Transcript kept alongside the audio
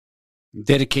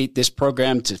Dedicate this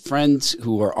program to friends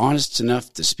who are honest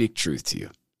enough to speak truth to you.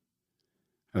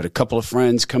 I had a couple of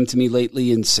friends come to me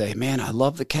lately and say, man, I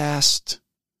love the cast.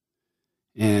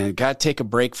 And got to take a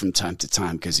break from time to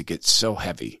time because it gets so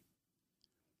heavy.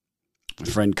 My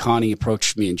friend Connie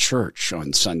approached me in church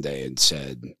on Sunday and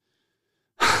said,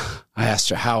 I asked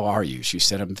her, how are you? She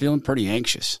said, I'm feeling pretty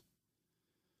anxious.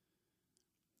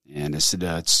 And I said,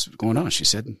 what's going on? She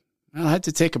said, well, I had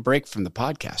to take a break from the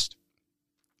podcast.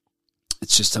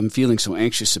 It's just I'm feeling so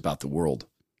anxious about the world.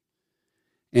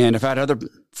 And I've had other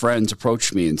friends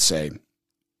approach me and say,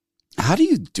 how do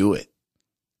you do it?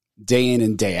 Day in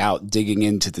and day out, digging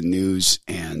into the news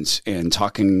and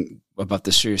talking about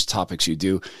the serious topics you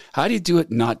do. How do you do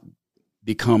it not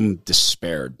become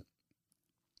despaired?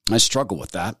 I struggle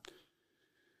with that.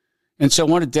 And so I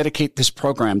want to dedicate this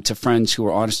program to friends who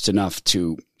are honest enough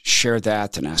to share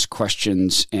that and ask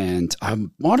questions. And I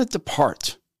want to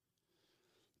depart.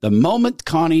 The moment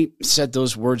Connie said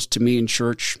those words to me in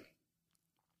church,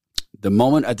 the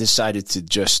moment I decided to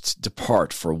just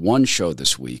depart for one show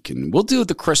this week, and we'll do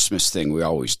the Christmas thing we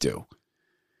always do,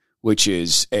 which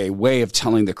is a way of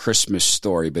telling the Christmas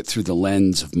story, but through the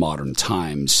lens of modern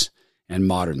times and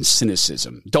modern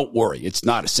cynicism. Don't worry, it's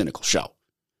not a cynical show.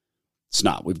 It's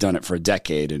not. We've done it for a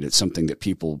decade, and it's something that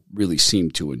people really seem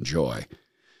to enjoy.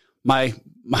 My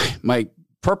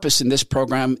purpose in this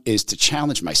program is to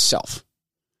challenge myself.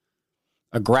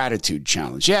 A gratitude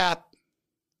challenge. Yeah,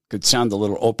 could sound a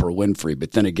little Oprah Winfrey,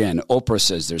 but then again, Oprah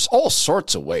says there's all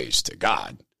sorts of ways to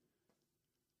God.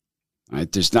 Right?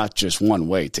 There's not just one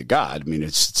way to God. I mean,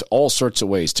 it's all sorts of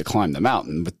ways to climb the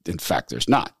mountain, but in fact, there's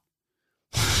not.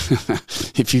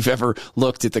 If you've ever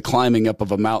looked at the climbing up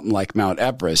of a mountain like Mount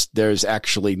Everest, there's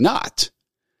actually not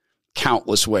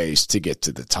countless ways to get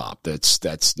to the top.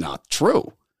 That's not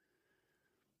true.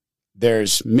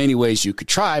 There's many ways you could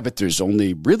try, but there's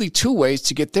only really two ways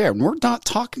to get there. And we're not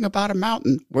talking about a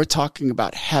mountain. We're talking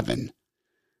about heaven.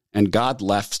 And God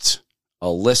left a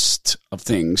list of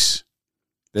things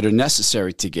that are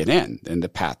necessary to get in, and the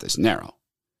path is narrow.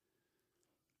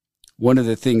 One of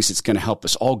the things that's going to help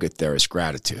us all get there is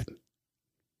gratitude.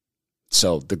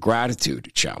 So the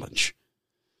gratitude challenge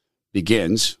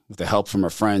begins with the help from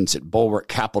our friends at Bulwark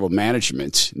Capital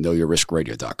Management,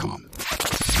 KnowYourRiskRadio.com.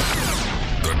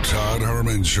 The Todd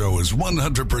Herman Show is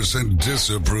 100%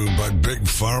 disapproved by big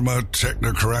pharma,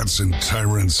 technocrats, and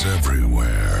tyrants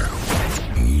everywhere.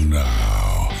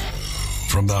 Now,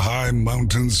 from the high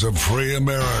mountains of free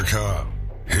America,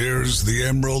 here's the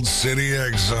Emerald City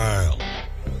exile,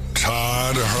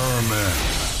 Todd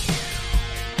Herman.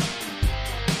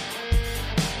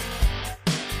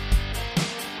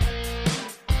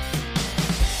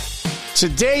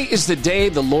 Today is the day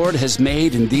the Lord has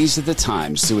made, and these are the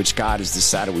times through which God has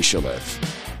decided we shall live.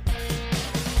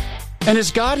 And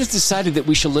as God has decided that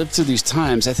we shall live through these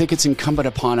times, I think it's incumbent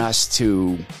upon us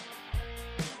to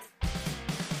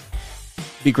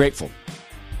be grateful.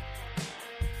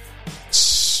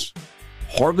 It's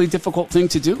a horribly difficult thing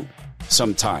to do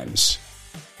sometimes,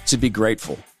 to be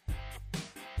grateful,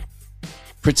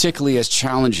 particularly as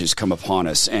challenges come upon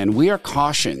us. And we are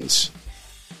cautioned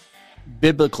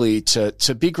biblically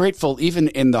to be grateful even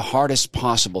in the hardest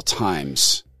possible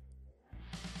times.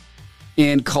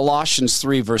 In Colossians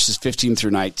 3, verses 15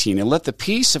 through 19, and let the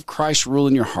peace of Christ rule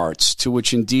in your hearts, to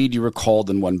which indeed you were called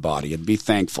in one body, and be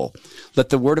thankful. Let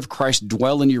the word of Christ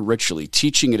dwell in you richly,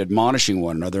 teaching and admonishing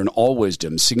one another in all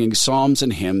wisdom, singing psalms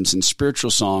and hymns and spiritual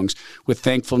songs with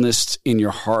thankfulness in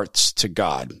your hearts to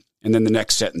God. And then the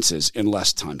next sentence is,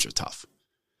 unless times are tough.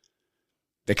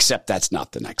 Except that's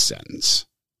not the next sentence.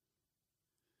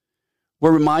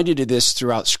 We're reminded of this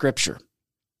throughout Scripture.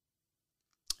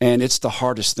 And it's the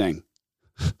hardest thing.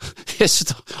 It's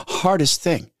the hardest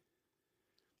thing.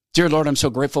 Dear Lord, I'm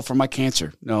so grateful for my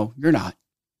cancer. No, you're not.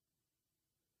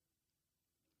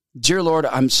 Dear Lord,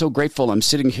 I'm so grateful I'm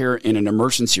sitting here in an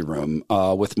emergency room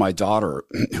with my daughter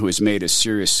who has made a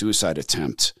serious suicide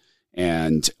attempt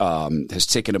and has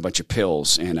taken a bunch of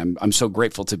pills. And I'm so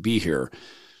grateful to be here.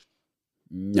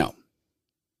 No.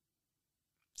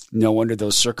 No, under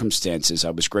those circumstances, I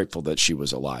was grateful that she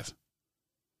was alive.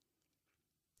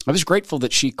 I was grateful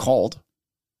that she called.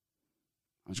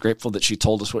 I was grateful that she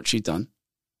told us what she'd done.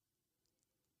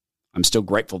 I'm still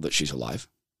grateful that she's alive.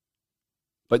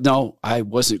 But no, I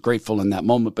wasn't grateful in that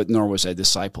moment, but nor was I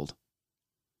discipled.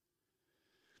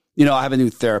 You know, I have a new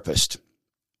therapist,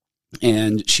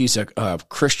 and she's a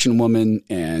Christian woman,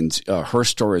 and her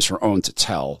story is her own to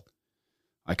tell.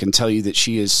 I can tell you that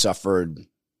she has suffered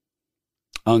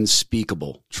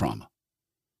unspeakable trauma,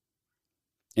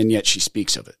 and yet she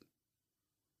speaks of it.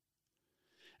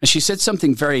 And she said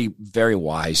something very, very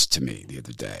wise to me the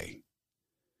other day.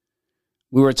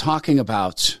 we were talking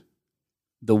about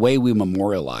the way we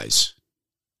memorialize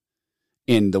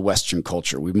in the Western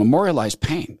culture. We memorialize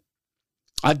pain.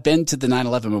 I've been to the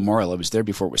 9/11 memorial. I was there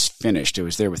before it was finished. I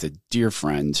was there with a dear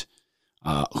friend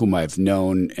whom I've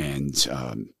known and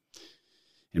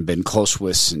been close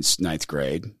with since 9th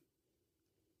grade.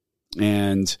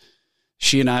 And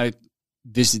she and I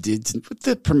visited, with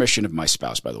the permission of my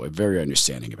spouse, by the way, very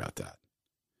understanding about that.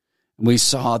 And we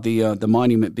saw the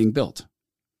monument being built.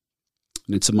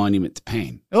 And it's a monument to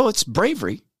pain. Oh, it's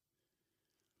bravery.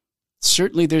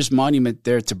 Certainly there's monument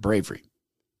there to bravery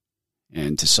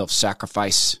and to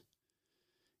self-sacrifice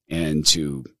and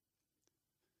to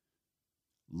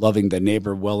loving the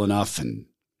neighbor well enough and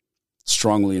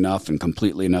strongly enough and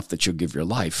completely enough that you'll give your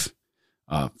life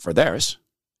for theirs.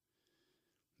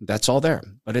 That's all there.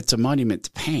 But it's a monument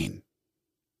to pain.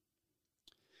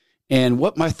 And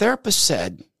what my therapist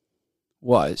said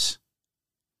was,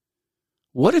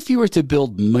 what if you were to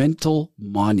build mental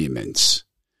monuments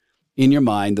in your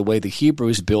mind the way the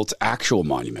Hebrews built actual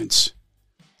monuments,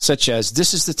 such as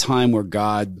this is the time where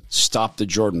God stopped the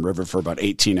Jordan River for about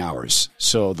 18 hours,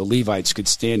 so the Levites could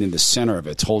stand in the center of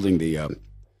it, holding the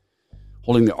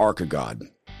Ark of God,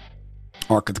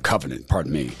 Ark of the Covenant,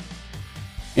 pardon me,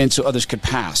 and so others could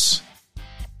pass.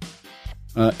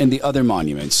 And the other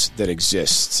monuments that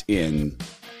exist in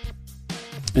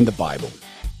the Bible.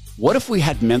 What if we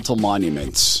had mental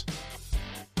monuments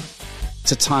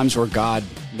to times where God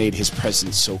made his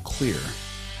presence so clear?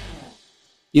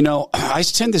 You know, I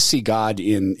tend to see God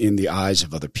in the eyes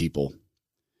of other people.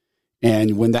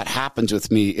 And when that happens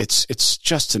with me, it's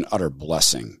just an utter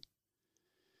blessing.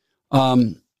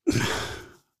 I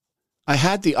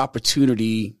had the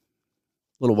opportunity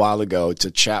a little while ago to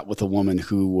chat with a woman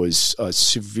who was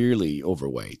severely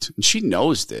overweight, and she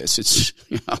knows this. It's,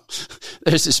 you know,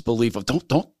 there's this belief of don't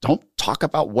talk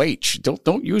about weight.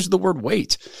 Don't use the word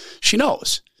weight. She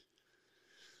knows.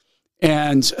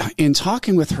 And in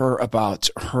talking with her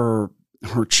about her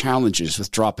challenges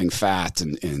with dropping fat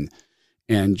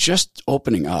and just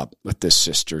opening up with this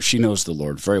sister, she knows the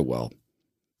Lord very well,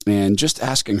 and just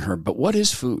asking her, but what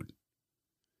is food?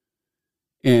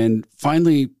 And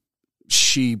finally,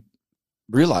 she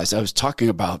realized I was talking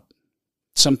about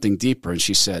something deeper, and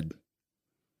she said,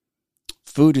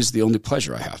 food is the only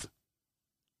pleasure I have.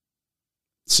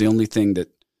 It's the only thing that,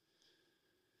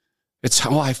 it's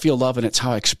how I feel love, and it's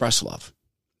how I express love.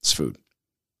 It's food.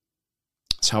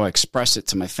 It's how I express it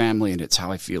to my family, and it's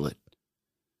how I feel it.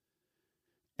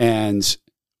 And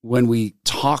when we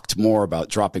talked more about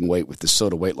dropping weight with the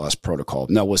SOTA weight loss protocol,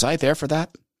 now, was I there for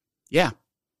that? Yeah.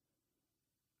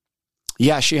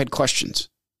 Yeah, she had questions.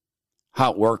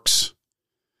 How it works.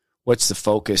 What's the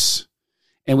focus?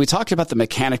 And we talked about the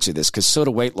mechanics of this because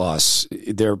SOTA weight loss,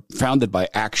 they're founded by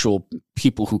actual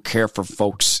people who care for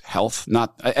folks' health.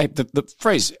 Not the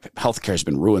phrase healthcare has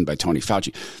been ruined by Tony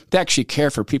Fauci. They actually care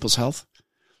for people's health.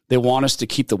 They want us to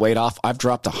keep the weight off. I've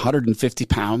dropped 150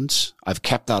 pounds. I've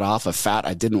kept that off of fat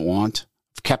I didn't want.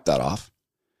 I've kept that off.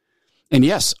 And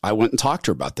yes, I went and talked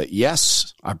to her about that.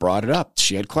 Yes, I brought it up.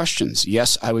 She had questions.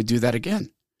 Yes, I would do that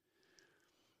again.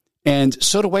 And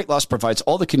SOTA Weight Loss provides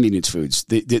all the convenience foods.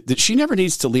 She never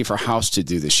needs to leave her house to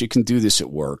do this. She can do this at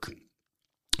work.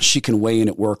 She can weigh in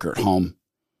at work or at home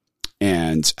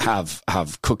and have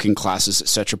cooking classes,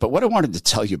 etc. But what I wanted to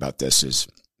tell you about this is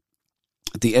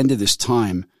at the end of this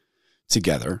time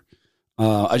together,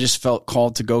 I just felt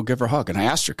called to go give her a hug. And I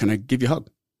asked her, can I give you a hug?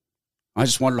 I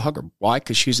just wanted to hug her. Why?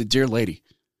 Because she's a dear lady.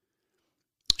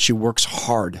 She works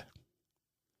hard.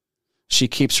 She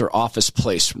keeps her office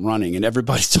place running. And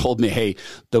everybody told me, hey,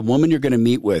 the woman you're going to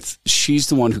meet with, she's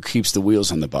the one who keeps the wheels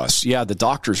on the bus. Yeah, the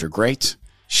doctors are great.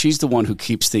 She's the one who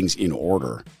keeps things in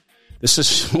order. This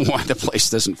is why the place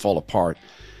doesn't fall apart.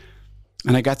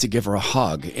 And I got to give her a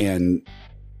hug. And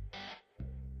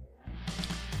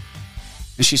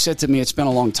she said to me, it's been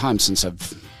a long time since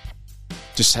I've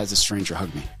just had a stranger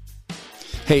hug me.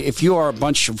 Hey, if you are a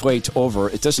bunch of weight over,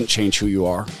 it doesn't change who you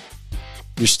are.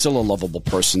 You're still a lovable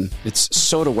person. It's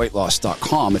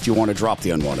SOTAweightloss.com if you want to drop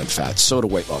the unwanted fat.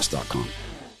 SOTAweightloss.com.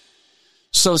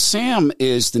 So Sam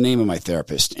is the name of my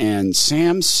therapist. And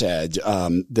Sam said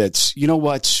that, you know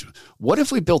what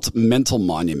if we built mental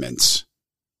monuments?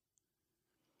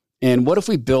 And what if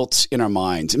we built in our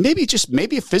minds, and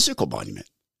maybe a physical monument?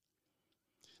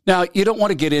 Now, you don't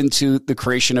want to get into the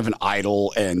creation of an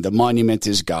idol and the monument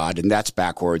is God, and that's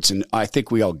backwards. And I think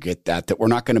we all get that we're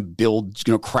not going to build,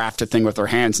 craft a thing with our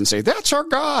hands and say, that's our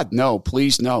God. No,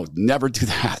 please, no, never do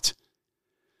that.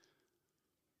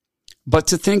 But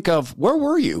to think of, where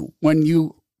were you when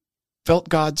you felt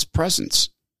God's presence?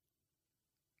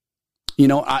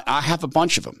 I have a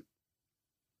bunch of them.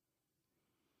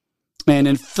 And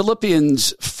in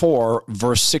Philippians 4,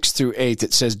 verse 6 through 8,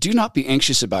 it says, "Do not be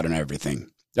anxious about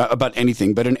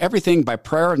anything, but in everything by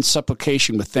prayer and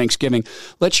supplication with thanksgiving,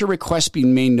 let your requests be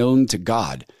made known to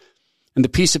God. And the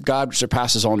peace of God, which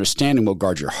surpasses all understanding, will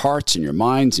guard your hearts and your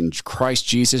minds in Christ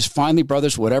Jesus. Finally,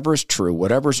 brothers, whatever is true,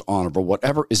 whatever is honorable,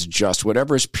 whatever is just,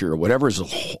 whatever is pure, whatever is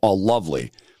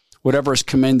lovely, whatever is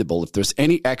commendable, if there's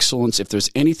any excellence, if there's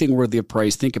anything worthy of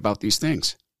praise, think about these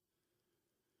things."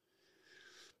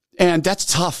 And that's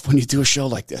tough when you do a show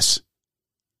like this.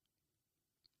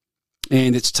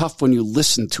 And it's tough when you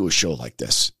listen to a show like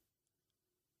this.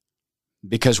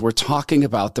 Because we're talking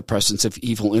about the presence of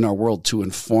evil in our world to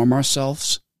inform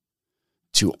ourselves,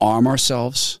 to arm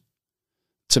ourselves,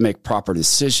 to make proper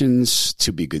decisions,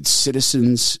 to be good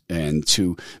citizens, and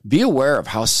to be aware of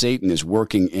how Satan is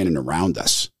working in and around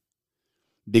us.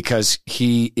 Because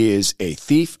he is a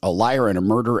thief, a liar, and a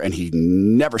murderer, and he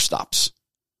never stops.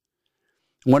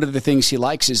 One of the things he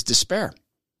likes is despair.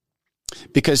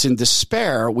 Because in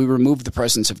despair, we remove the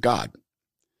presence of God.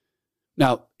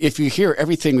 Now, if you hear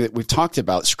everything that we've talked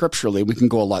about scripturally, we can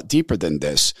go a lot deeper than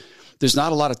this. There's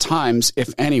not a lot of times,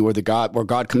 if any, where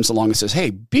God comes along and says, "Hey,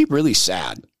 be really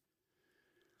sad.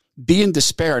 Be in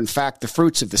despair." In fact, the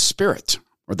fruits of the Spirit,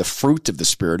 or the fruit of the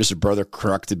Spirit, as a brother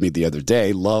corrected me the other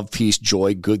day, love, peace,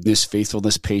 joy, goodness,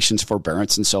 faithfulness, patience,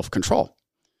 forbearance, and self-control.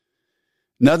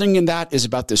 Nothing in that is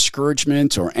about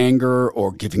discouragement or anger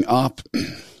or giving up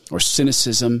or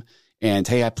cynicism. And,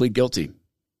 hey, I plead guilty.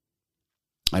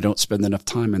 I don't spend enough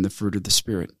time in the fruit of the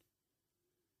Spirit.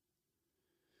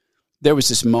 There was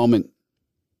this moment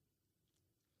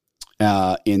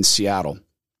in Seattle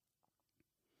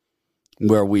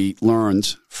where we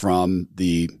learned from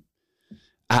the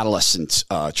adolescent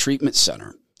treatment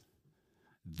center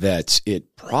that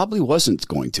it probably wasn't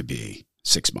going to be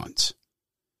 6 months.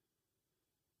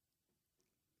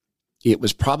 It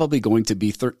was probably going to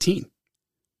be 13.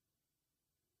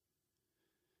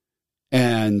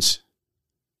 And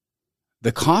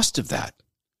the cost of that,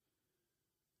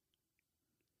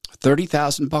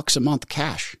 $30,000 a month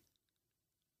cash.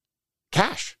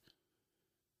 Cash.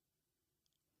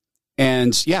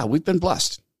 And yeah, we've been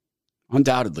blessed,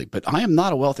 undoubtedly, but I am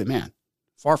not a wealthy man.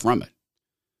 Far from it.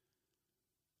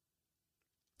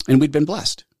 And we've been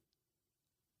blessed.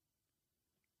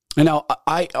 And now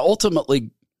I ultimately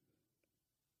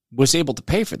was able to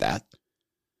pay for that.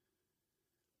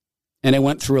 And I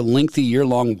went through a lengthy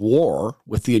year-long war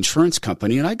with the insurance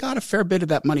company, and I got a fair bit of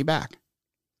that money back.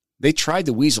 They tried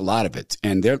to weasel out of it,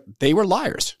 and they were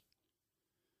liars.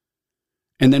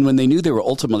 And then when they knew they were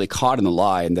ultimately caught in the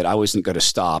lie and that I wasn't going to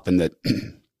stop and that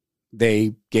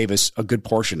they gave us a good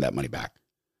portion of that money back.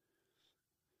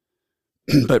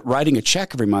 But writing a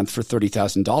check every month for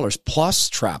 $30,000 plus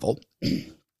travel,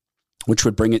 which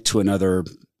would bring it to another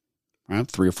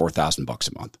 $3,000 or $4,000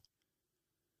 a month.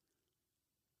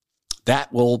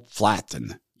 That will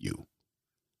flatten you.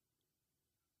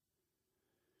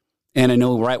 And I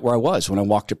know right where I was when I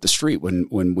walked up the street when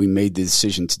we made the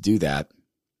decision to do that.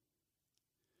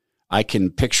 I can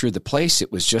picture the place.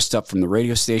 It was just up from the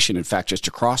radio station. In fact, just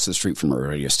across the street from a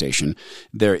radio station.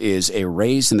 There is a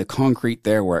raise in the concrete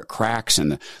there where it cracks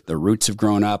and the roots have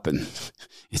grown up. And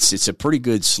it's a pretty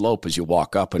good slope as you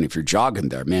walk up. And if you're jogging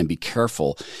there, man, be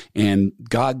careful. And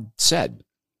God said,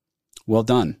 "Well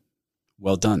done.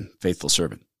 Well done, faithful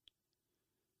servant."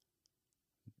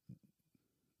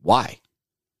 Why?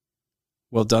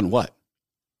 Well done what?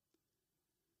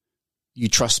 You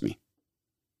trust me.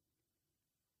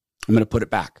 I'm going to put it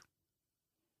back.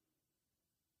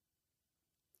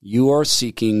 You are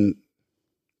seeking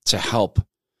to help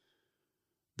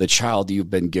the child you've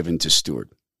been given to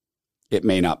steward. It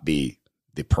may not be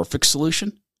the perfect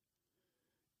solution.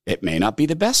 It may not be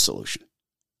the best solution.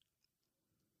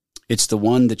 It's the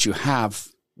one that you have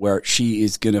where she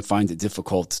is going to find it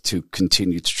difficult to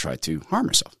continue to try to harm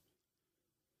herself.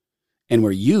 And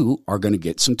where you are going to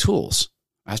get some tools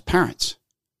as parents.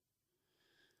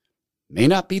 May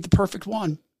not be the perfect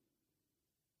one.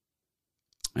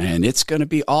 And it's going to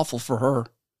be awful for her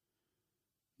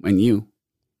and you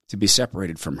to be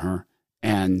separated from her.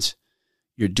 And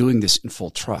you're doing this in full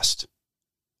trust.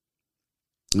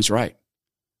 He's right.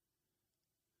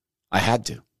 I had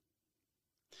to.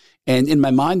 And in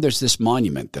my mind, there's this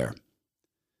monument there.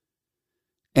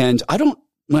 And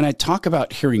when I talk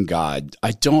about hearing God,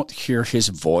 I don't hear his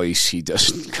voice. He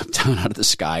doesn't come down out of the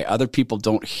sky. Other people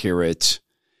don't hear it.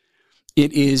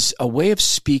 It is a way of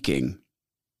speaking.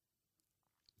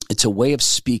 It's a way of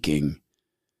speaking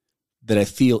that I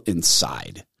feel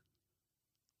inside.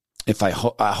 I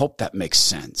hope that makes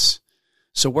sense.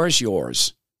 So where's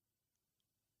yours?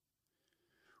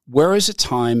 Where is a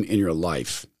time in your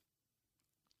life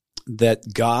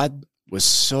that God was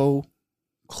so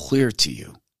clear to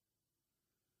you.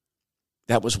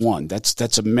 That was one.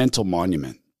 That's a mental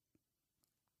monument.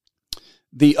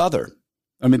 The other,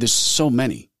 there's so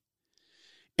many.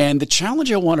 And the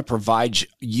challenge I want to provide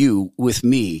you with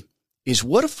me is,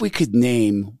 what if we could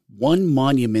name one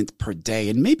monument per day?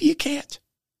 And maybe you can't.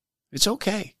 It's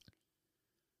okay.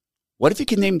 What if you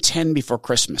could name 10 before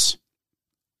Christmas?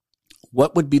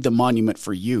 What would be the monument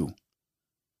for you?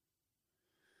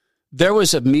 There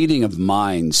was a meeting of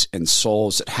minds and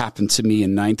souls that happened to me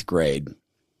in 9th grade.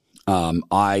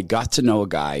 I got to know a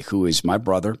guy who is my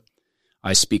brother.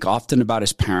 I speak often about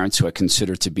his parents, who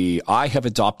I have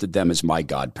adopted them as my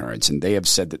godparents, and they have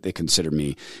said that they consider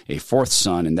me a fourth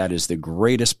son, and that is the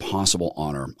greatest possible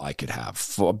honor I could have,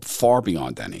 far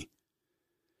beyond any.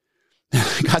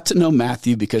 I got to know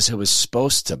Matthew because I was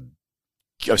supposed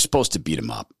to beat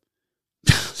him up.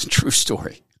 True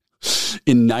story.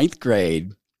 In 9th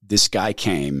grade, this guy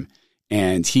came,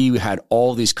 and he had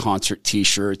all these concert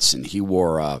T-shirts, and he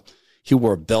wore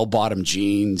bell-bottom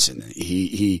jeans, and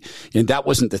and that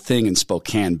wasn't the thing in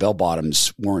Spokane.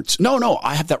 Bell-bottoms weren't. No,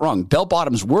 I have that wrong.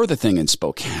 Bell-bottoms were the thing in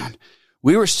Spokane.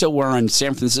 We were still wearing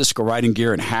San Francisco riding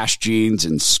gear and hash jeans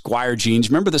and Squire jeans.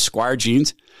 Remember the Squire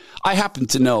jeans? I happen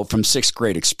to know from 6th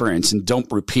grade experience, and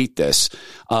don't repeat this,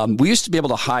 we used to be able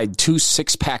to hide 2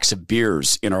 6-packs of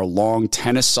beers in our long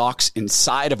tennis socks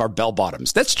inside of our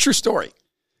bell-bottoms. That's a true story.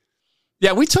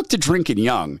 Yeah, we took to drinking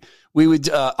young. We would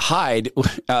hide.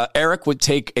 Eric would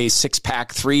take a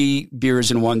 6-pack, 3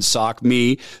 beers in one sock,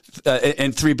 me,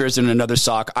 and 3 beers in another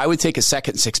sock. I would take a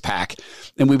second 6-pack,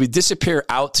 and we would disappear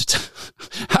out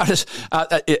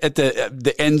at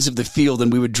the ends of the field,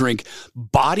 and we would drink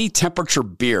body temperature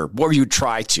beer. Or you would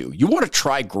try to. You want to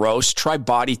try gross? Try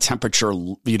body temperature,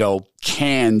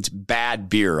 canned bad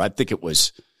beer. I think it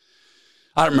was.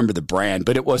 I don't remember the brand,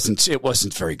 but it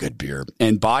wasn't very good beer.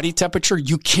 And body temperature,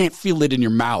 you can't feel it in your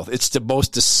mouth. It's the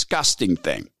most disgusting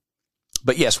thing.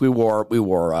 But yes, we wore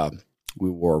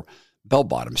bell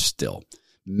bottoms still.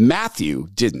 Matthew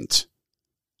didn't.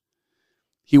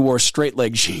 He wore straight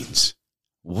leg jeans.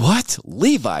 What?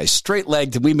 Levi's straight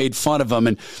legged, and we made fun of him.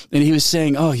 And he was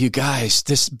saying, "Oh, you guys,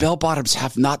 this bell bottoms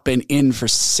have not been in for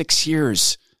 6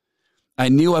 years." I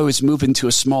knew I was moving to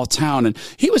a small town, and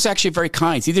he was actually very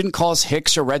kind. He didn't call us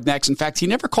hicks or rednecks. In fact, he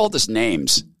never called us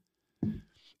names.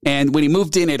 And when he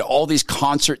moved in, he had all these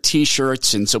concert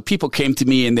T-shirts, and so people came to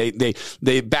me, and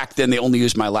they back then they only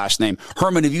used my last name.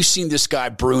 Herman, have you seen this guy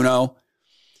Bruno?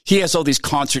 He has all these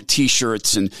concert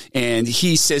T-shirts, and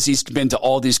he says he's been to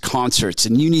all these concerts,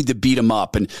 and you need to beat him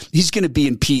up, and he's going to be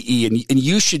in PE, and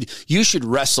you should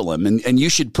wrestle him, and you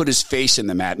should put his face in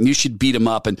the mat, and you should beat him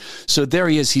up. And so there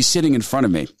he is. He's sitting in front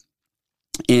of me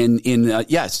in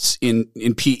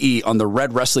PE on the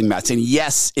red wrestling mats. And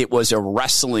yes, it was a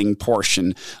wrestling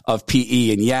portion of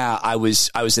PE. And yeah, I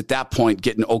was at that point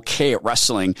getting okay at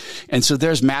wrestling. And so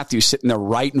there's Matthew sitting there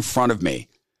right in front of me.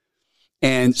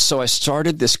 And so I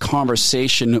started this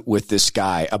conversation with this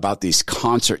guy about these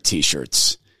concert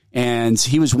T-shirts. And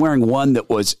he was wearing one that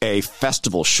was a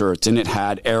festival shirt, and it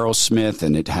had Aerosmith,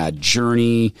 and it had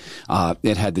Journey,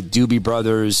 it had the Doobie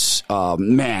Brothers.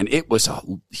 Man, it was a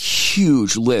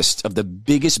huge list of the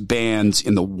biggest bands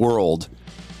in the world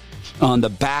on the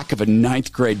back of a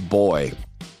 9th grade boy.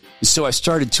 So I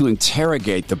started to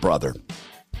interrogate the brother.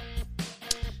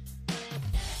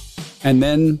 And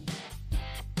then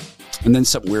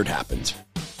something weird happened.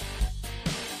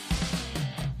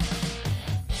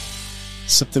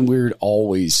 Something weird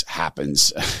always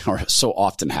happens, or so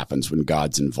often happens when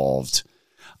God's involved.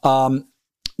 There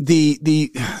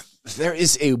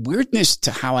is a weirdness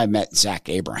to how I met Zach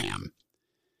Abraham.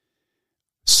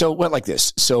 So it went like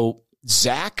this. So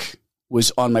Zach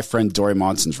was on my friend Dory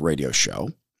Monson's radio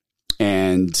show,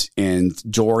 and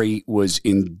Dory was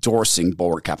endorsing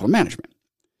Bulwark Capital Management.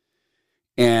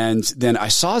 And then I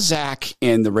saw Zach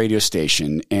in the radio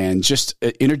station and just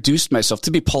introduced myself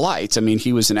to be polite. I mean,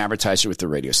 he was an advertiser with the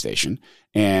radio station,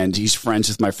 and he's friends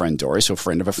with my friend Dory, so a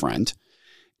friend of a friend.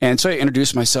 And so I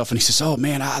introduced myself, and he says, "Oh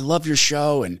man, I love your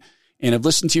show, and I've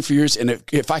listened to you for years. And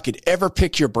if I could ever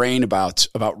pick your brain about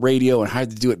radio and how to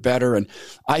do it better." And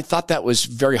I thought that was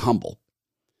very humble.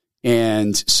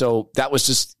 And so that was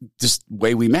just the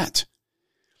way we met.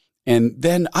 And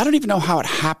then I don't even know how it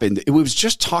happened. We was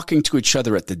just talking to each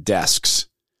other at the desks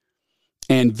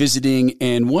and visiting.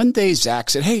 And one day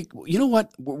Zach said, "Hey, you know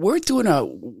what?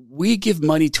 We give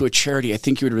money to a charity I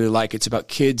think you would really like. It's about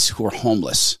kids who are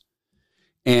homeless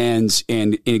and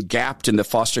gapped in the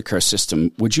foster care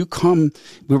system. Would you come?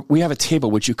 We have a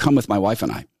table. Would you come with my wife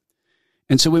and I?"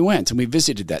 And so we went and we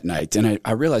visited that night. And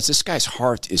I realized this guy's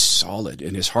heart is solid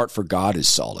and his heart for God is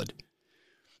solid.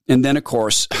 And then, of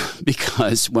course,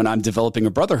 because when I'm developing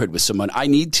a brotherhood with someone, I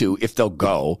need to, if they'll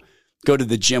go to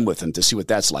the gym with them to see what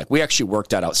that's like. We actually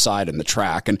worked out outside on the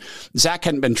track. And Zach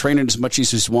hadn't been training as much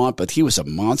as he wanted, but he was a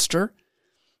monster.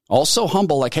 Also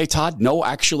humble, like, hey, Todd, no,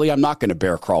 actually, I'm not going to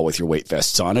bear crawl with your weight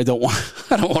vests on. I don't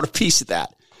want a piece of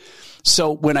that.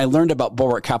 So when I learned about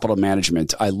Bulwark Capital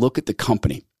Management, I look at the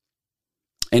company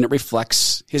and it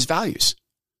reflects his values.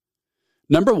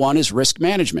 Number one is risk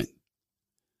management.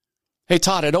 Hey,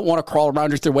 Todd, I don't want to crawl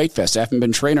around with your weight vest. I haven't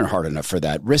been training hard enough for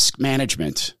that. Risk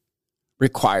management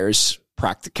requires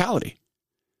practicality.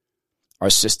 Our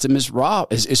system is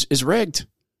is rigged.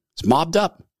 It's mobbed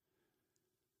up.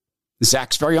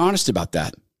 Zach's very honest about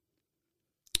that.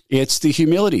 It's the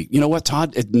humility. You know what,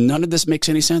 Todd? None of this makes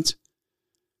any sense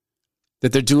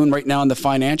that they're doing right now in the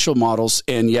financial models,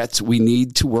 and yet we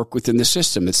need to work within the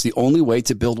system. It's the only way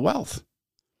to build wealth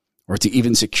or to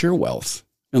even secure wealth,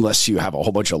 unless you have a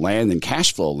whole bunch of land and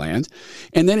cash flow land.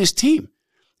 And then his team.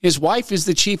 His wife is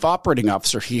the chief operating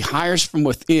officer. He hires from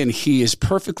within. He is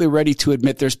perfectly ready to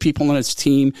admit there's people on his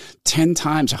team 10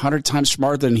 times, 100 times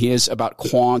smarter than he is about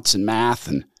quants and math,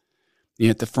 and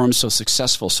yet the firm's so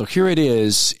successful. So here it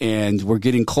is, and we're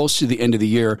getting close to the end of the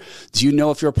year. Do you know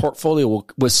if your portfolio will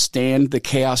withstand the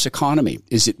chaos economy?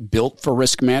 Is it built for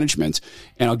risk management?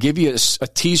 And I'll give you a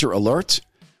teaser alert.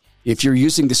 If you're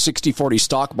using the 60-40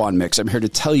 stock bond mix, I'm here to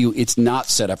tell you it's not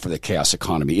set up for the chaos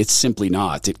economy. It's simply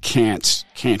not. It can't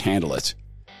handle it.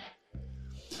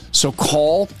 So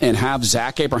call and have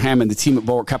Zach Abraham and the team at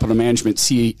Bulwark Capital Management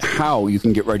see how you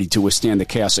can get ready to withstand the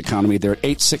chaos economy. They're at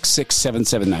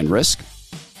 866-779-RISK.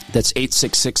 That's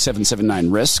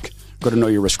 866-779-RISK. Go to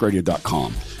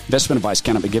knowyourriskradio.com. Investment advice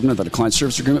cannot be given without a client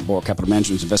service agreement. Bulwark Capital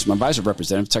Management's investment advisor,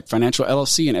 representative, Tech Financial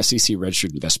LLC, and SEC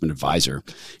registered investment advisor.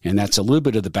 And that's a little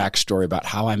bit of the backstory about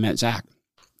how I met Zach.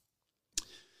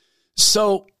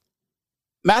 So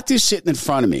Matthew's sitting in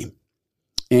front of me,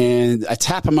 and I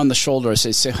tap him on the shoulder. I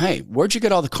say, hey, where'd you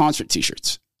get all the concert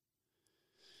T-shirts?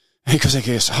 He goes,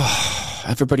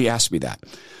 everybody asked me that.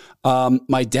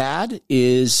 My dad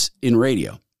is in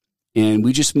radio, and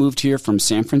we just moved here from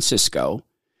San Francisco.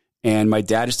 And my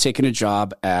dad has taken a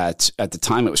job at the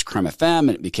time it was Creme FM,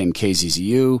 and it became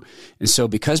KZZU. And so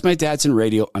because my dad's in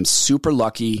radio, I'm super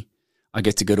lucky. I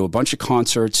get to go to a bunch of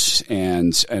concerts,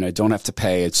 and I don't have to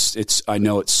pay. I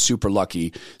know it's super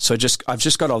lucky. So I've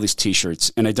just got all these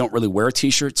T-shirts, and I don't really wear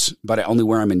T-shirts, but I only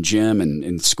wear them in gym and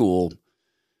in school.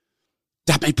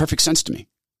 That made perfect sense to me.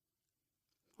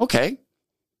 Okay.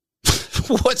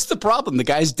 What's the problem? The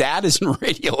guy's dad is in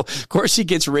radio. Of course he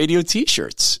gets radio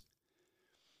T-shirts.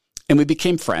 And we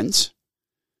became friends.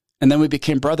 And then we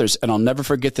became brothers. And I'll never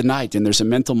forget the night. And there's a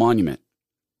mental monument.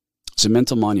 It's a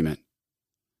mental monument.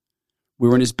 We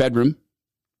were in his bedroom.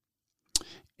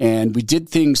 And we did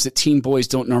things that teen boys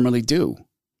don't normally do.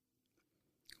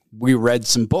 We read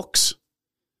some books.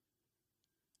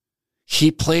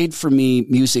 He played for me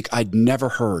music I'd never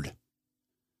heard.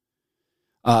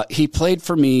 He played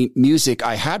for me music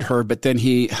I had heard, but then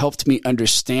he helped me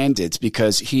understand it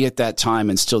because he at that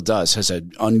time, and still does, has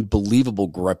an unbelievable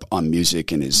grip on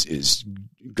music, and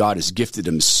God has gifted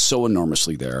him so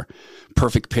enormously there.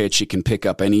 Perfect pitch. He can pick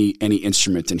up any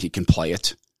instrument and he can play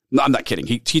it. No, I'm not kidding.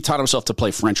 He taught himself to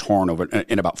play French horn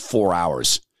in about 4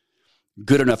 hours.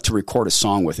 Good enough to record a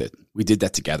song with it. We did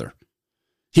that together.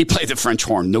 He played the French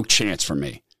horn. No chance for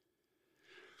me.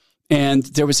 And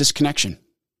there was this connection.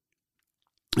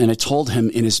 And I told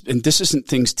him and this isn't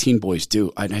things teen boys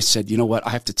do. And I said, you know what?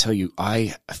 I have to tell you,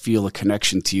 I feel a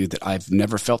connection to you that I've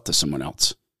never felt to someone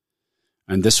else.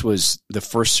 And this was the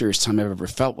first serious time I've ever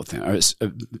felt with him, or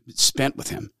spent with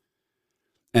him.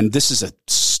 And this is a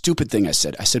stupid thing I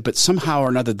said. I said, but somehow or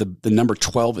another, the number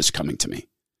 12 is coming to me.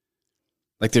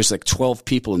 Like there's like 12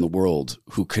 people in the world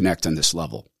who connect on this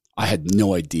level. I had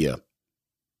no idea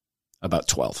about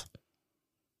 12.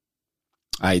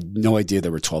 I had no idea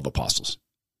there were 12 apostles.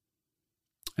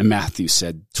 And Matthew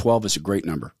said, 12 is a great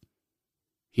number.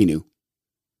 He knew.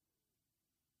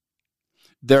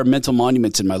 There are mental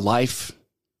monuments in my life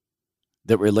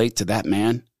that relate to that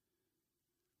man.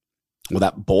 Well,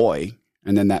 that boy,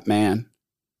 and then that man.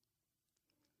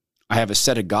 I have a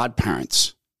set of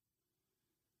godparents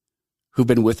who've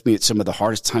been with me at some of the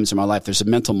hardest times in my life. There's a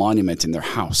mental monument in their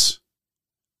house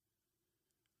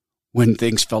when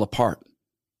things fell apart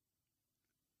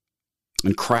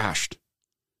and crashed.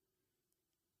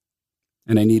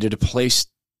 And I needed a place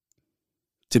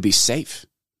to be safe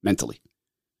mentally.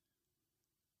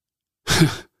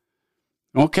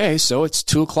 Okay, so it's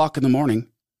 2:00 in the morning.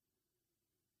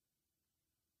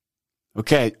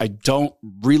 okay, I don't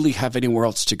really have anywhere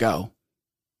else to go,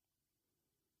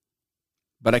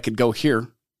 but I could go here.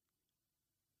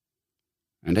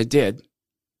 And I did.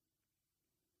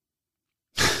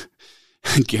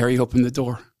 And Gary opened the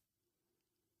door.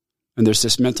 And there's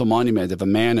this mental monument of a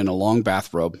man in a long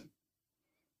bathrobe.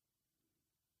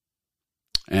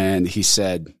 And he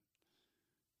said, do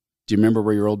you remember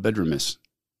where your old bedroom is?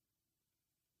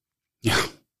 Yeah.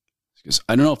 Because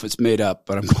I don't know if it's made up,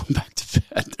 but I'm going back to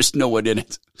bed. There's no one in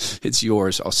it. It's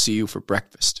yours. I'll see you for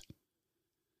breakfast.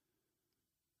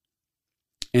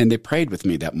 And they prayed with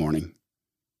me that morning.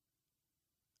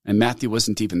 And Matthew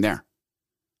wasn't even there.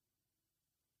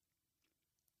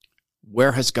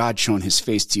 Where has God shown his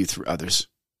face to you through others?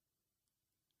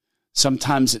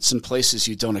 Sometimes it's in places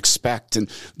you don't expect. And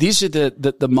these are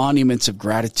the monuments of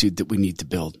gratitude that we need to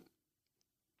build.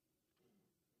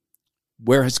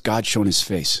 Where has God shown his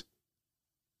face?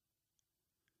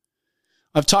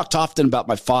 I've talked often about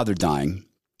my father dying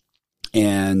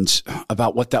and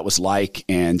about what that was like.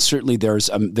 And certainly there's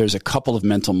a couple of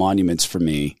mental monuments for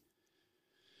me.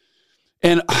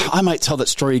 And I might tell that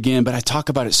story again, but I talk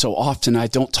about it so often, I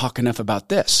don't talk enough about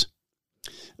this.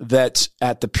 That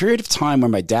at the period of time where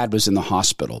my dad was in the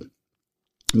hospital,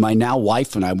 my now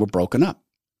wife and I were broken up.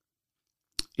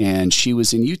 And she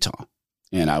was in Utah,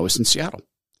 and I was in Seattle.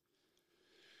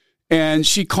 And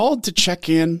she called to check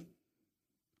in.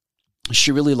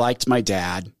 She really liked my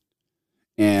dad,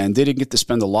 and they didn't get to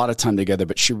spend a lot of time together,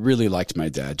 but she really liked my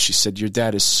dad. She said, your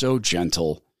dad is so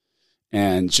gentle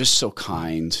and just so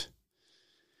kind.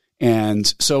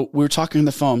 And so we were talking on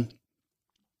the phone,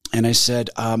 and I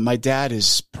said, my dad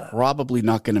is probably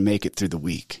not going to make it through the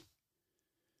week.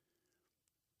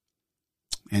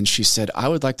 And she said, I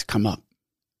would like to come up.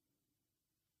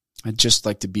 I'd just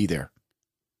like to be there.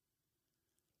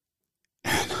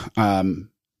 And,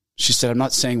 she said, I'm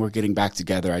not saying we're getting back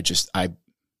together. I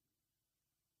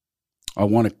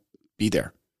want to be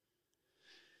there.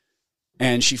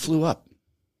 And she flew up.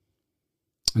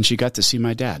 And she got to see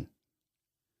my dad.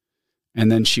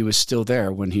 And then she was still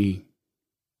there when he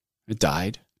had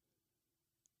died.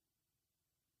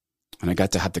 And I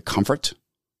got to have the comfort.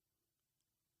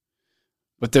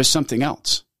 But there's something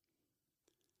else.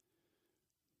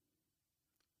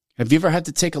 Have you ever had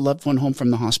to take a loved one home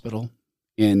from the hospital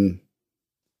in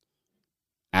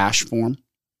ash form?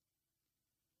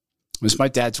 It was my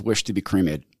dad's wish to be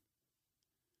cremated.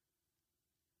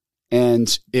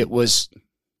 And it was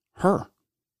her.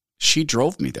 She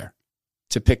drove me there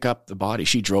to pick up the body.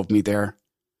 She drove me there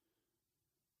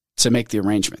to make the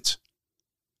arrangements.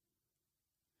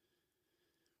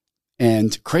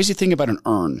 And crazy thing about an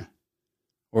urn,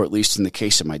 or at least in the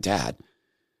case of my dad,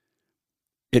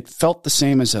 it felt the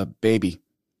same as a baby.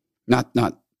 Not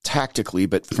tactically,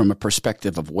 but from a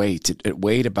perspective of weight. It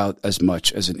weighed about as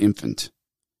much as an infant.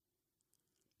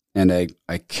 And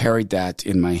I carried that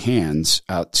in my hands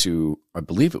out to, I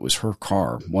believe it was her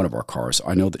car, one of our cars.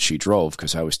 I know that she drove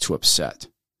because I was too upset.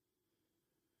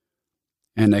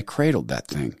 And I cradled that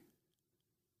thing.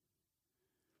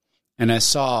 And I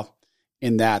saw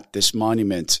in that this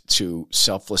monument to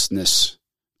selflessness,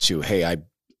 to, hey, I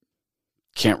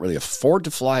can't really afford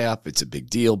to fly up. It's a big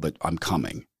deal, but I'm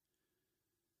coming.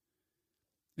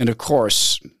 And of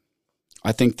course,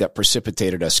 I think that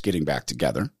precipitated us getting back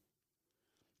together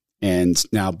and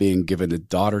now being given a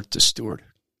daughter to steward.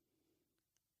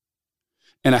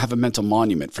 And I have a mental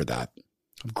monument for that,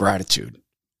 of gratitude.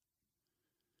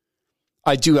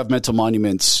 I do have mental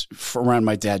monuments around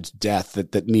my dad's death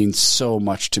that means so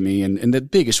much to me. And the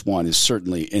biggest one is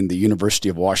certainly in the University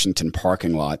of Washington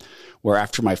parking lot, where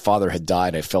after my father had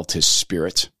died, I felt his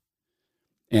spirit.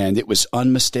 And it was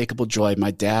unmistakable joy. My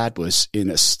dad was in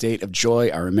a state of joy.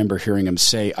 I remember hearing him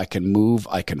say, I can move,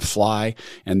 I can fly.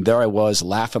 And there I was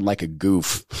laughing like a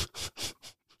goof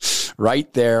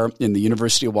right there in the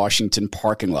University of Washington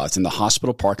parking lot, in the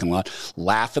hospital parking lot,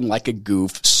 laughing like a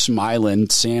goof, smiling,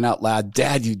 saying out loud,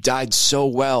 Dad, you died so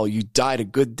well. You died a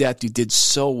good death. You did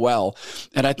so well.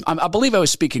 And I believe I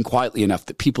was speaking quietly enough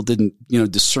that people didn't,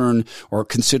 discern or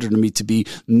consider me to be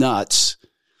nuts,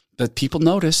 but people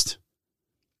noticed.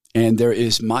 And there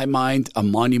is, my mind, a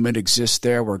monument exists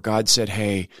there where God said,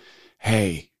 hey,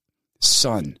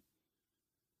 son,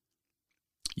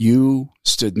 you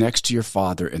stood next to your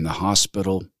father in the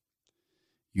hospital.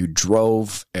 You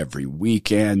drove every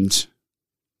weekend.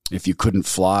 If you couldn't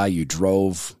fly, you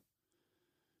drove.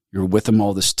 You were with him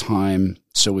all this time.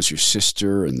 So was your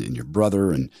sister and your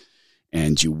brother,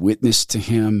 and you witnessed to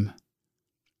him.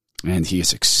 And he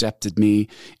has accepted me.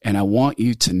 And I want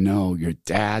you to know your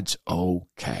dad's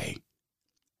okay.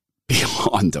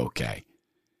 Beyond okay.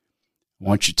 I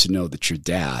want you to know that your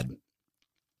dad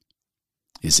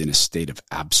is in a state of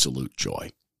absolute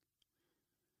joy.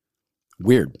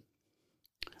 Weird.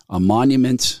 A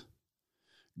monument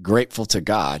grateful to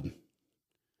God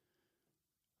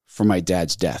for my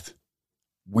dad's death.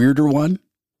 Weirder one?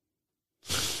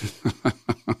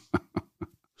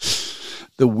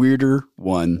 The weirder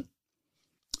one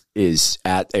is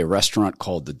at a restaurant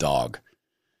called The Dog.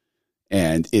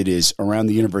 And it is around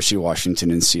the University of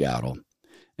Washington in Seattle.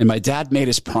 And my dad made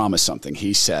us promise something.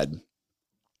 He said,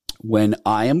 when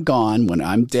I am gone, when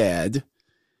I'm dead,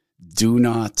 do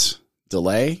not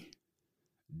delay.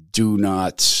 Do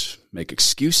not make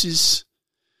excuses.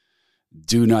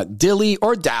 Do not dilly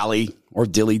or dally or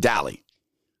dilly-dally.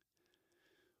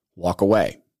 Walk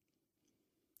away.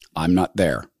 I'm not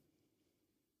there.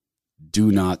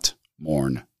 Do not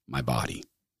mourn my body.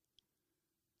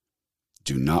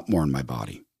 Do not mourn my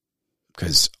body,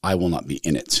 because I will not be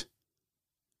in it.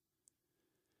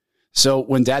 So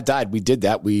when Dad died, we did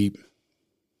that. We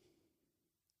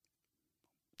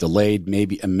delayed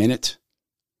maybe a minute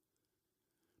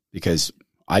because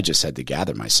I just had to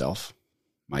gather myself.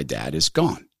 My dad is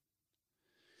gone.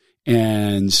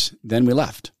 And then we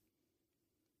left.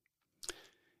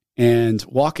 And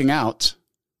walking out,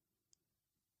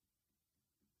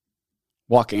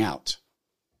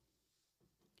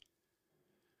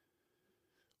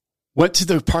 went to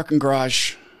the parking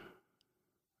garage,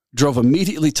 drove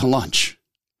immediately to lunch.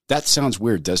 That sounds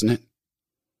weird, doesn't it?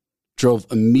 Drove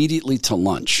immediately to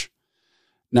lunch.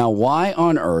 Now, why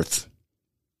on earth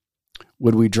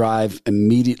would we drive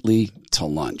immediately to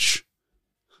lunch?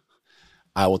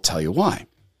 I will tell you why.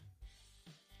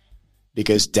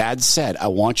 Because Dad said, I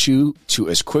want you to,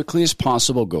 as quickly as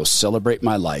possible, go celebrate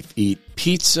my life. Eat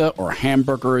pizza or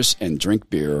hamburgers and drink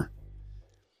beer.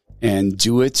 And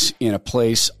do it in a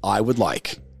place I would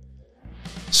like.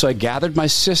 So I gathered my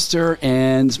sister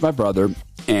and my brother,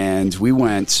 and we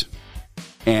went.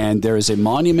 And there is a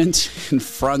monument in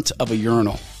front of a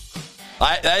urinal.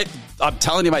 I'm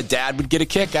telling you, my dad would get a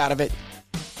kick out of it.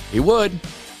 He would.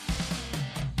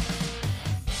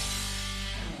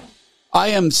 I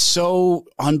am so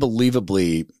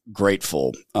unbelievably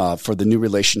grateful for the new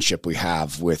relationship we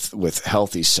have with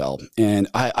Healthy Cell. And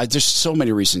I just so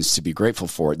many reasons to be grateful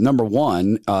for it. Number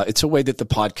one, it's a way that the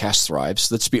podcast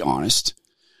thrives. Let's be honest.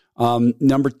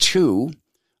 Number two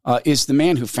is the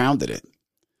man who founded it.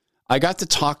 I got to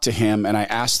talk to him and I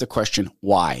asked the question,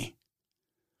 why?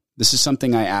 This is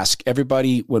something I ask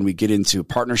everybody when we get into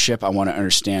partnership. I want to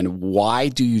understand, why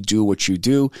do you do what you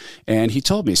do? And he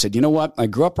told me, he said, you know what? I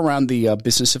grew up around the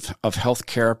business of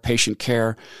healthcare, patient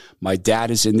care. My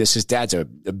dad is in this. His dad's a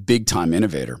big time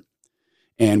innovator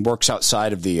and works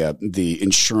outside of the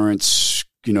insurance,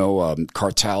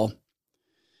 cartel.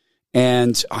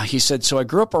 And he said, so I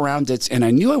grew up around it and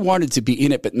I knew I wanted to be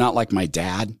in it, but not like my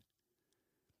dad.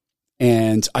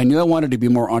 And I knew I wanted to be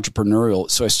more entrepreneurial,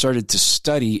 so I started to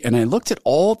study, and I looked at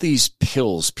all these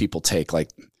pills people take,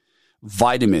 like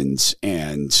vitamins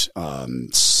and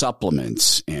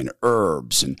supplements and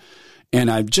herbs,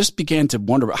 and I just began to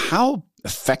wonder, how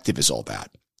effective is all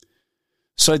that?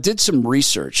 So I did some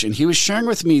research, and he was sharing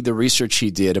with me the research he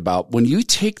did about when you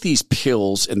take these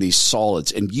pills and these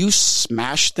solids and you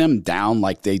smash them down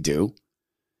like they do,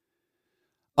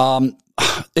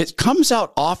 it comes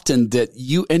out often that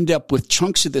you end up with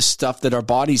chunks of this stuff that our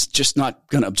body's just not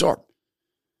going to absorb.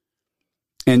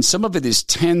 And some of it is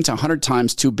 10 to 100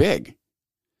 times too big.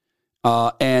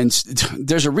 And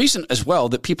there's a reason as well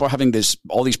that people are having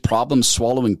all these problems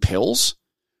swallowing pills.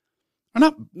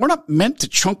 We're not meant to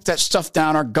chunk that stuff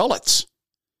down our gullets.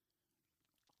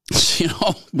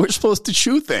 We're supposed to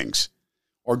chew things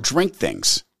or drink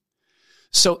things.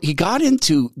 So he got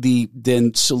into the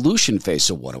then solution phase.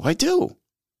 So what do I do?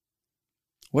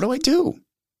 What do I do?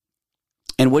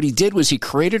 And what he did was he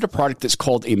created a product that's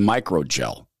called a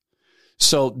microgel.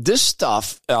 So this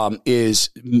stuff is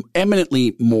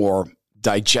eminently more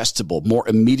digestible, more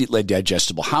immediately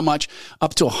digestible. How much?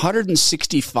 Up to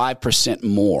 165%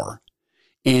 more.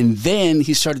 And then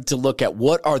he started to look at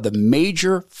what are the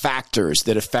major factors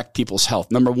that affect people's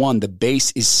health. Number one, the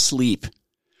base is sleep.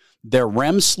 Their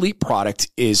REM sleep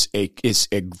product is a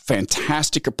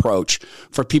fantastic approach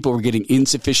for people who are getting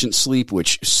insufficient sleep,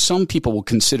 which some people will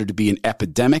consider to be an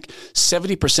epidemic.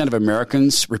 70% of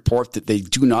Americans report that they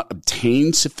do not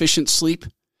obtain sufficient sleep,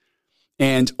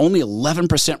 and only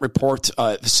 11% report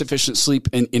sufficient sleep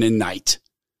in a night.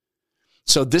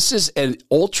 So this is an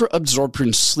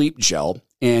ultra-absorption sleep gel,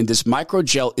 and this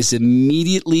microgel is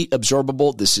immediately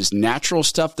absorbable. This is natural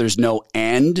stuff. There's no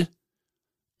and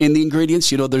in the ingredients.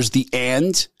 There's the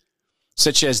and.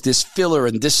 such as this filler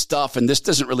and this stuff, and this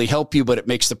doesn't really help you, but it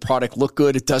makes the product look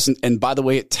good. It doesn't. And by the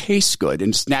way, it tastes good,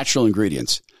 and it's natural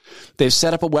ingredients. They've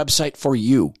set up a website for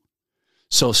you.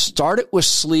 So start it with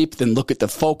sleep, then look at the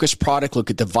focus product, look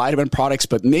at the vitamin products,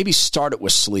 but maybe start it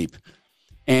with sleep.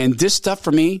 And this stuff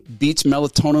for me beats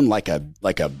melatonin like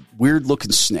a weird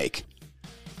looking snake,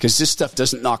 because this stuff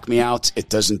doesn't knock me out. It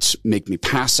doesn't make me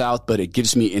pass out, but it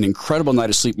gives me an incredible night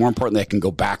of sleep. More importantly, I can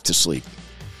go back to sleep.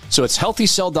 So it's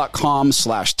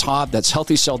healthycell.com/Todd. That's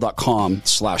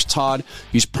healthycell.com/Todd.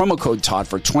 Use promo code Todd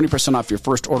for 20% off your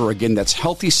first order. Again, that's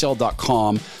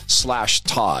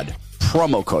healthycell.com/Todd.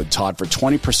 Promo code Todd for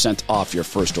 20% off your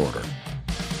first order.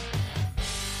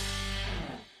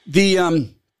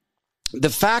 The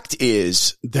fact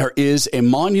is, there is a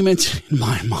monument in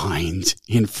my mind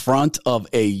in front of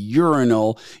a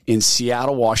urinal in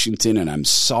Seattle, Washington, and I'm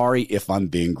sorry if I'm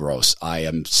being gross. I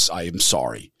am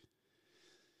sorry.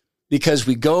 Because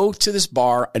we go to this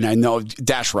bar, and I know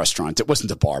Dash Restaurant. It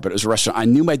wasn't a bar, but it was a restaurant. I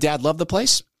knew my dad loved the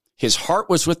place. His heart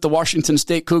was with the Washington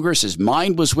State Cougars. His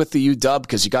mind was with the UW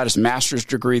because he got his master's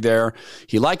degree there.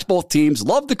 He liked both teams,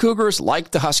 loved the Cougars,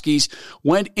 liked the Huskies,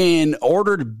 went in,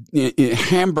 ordered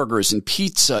hamburgers and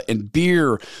pizza and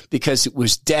beer because it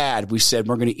was Dad. We said,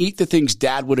 we're going to eat the things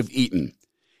Dad would have eaten.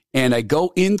 And I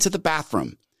go into the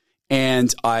bathroom,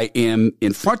 and I am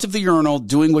in front of the urinal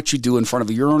doing what you do in front of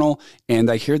a urinal,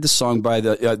 and I hear the song by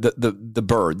the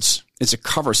Byrds. It's a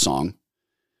cover song.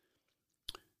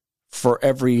 For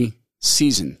every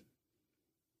season,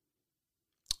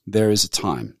 there is a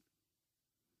time.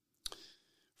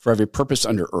 For every purpose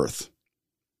under earth.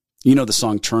 You know the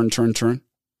song, Turn, Turn, Turn?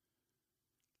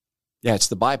 Yeah, it's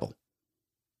the Bible.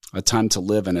 A time to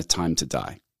live and a time to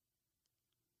die.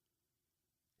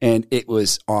 And it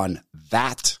was on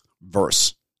that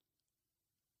verse.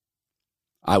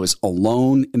 I was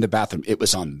alone in the bathroom. It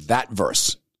was on that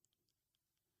verse.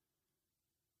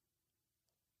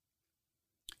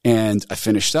 And I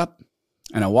finished up,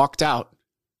 and I walked out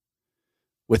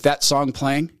with that song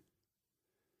playing.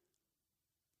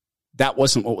 That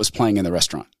wasn't what was playing in the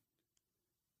restaurant.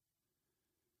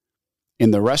 In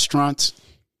the restaurant,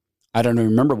 I don't even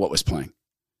remember what was playing.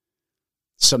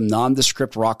 Some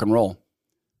nondescript rock and roll.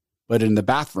 But in the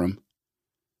bathroom,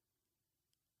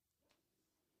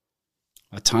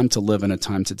 a time to live and a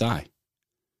time to die.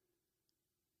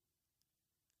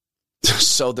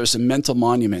 So there's a mental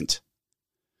monument.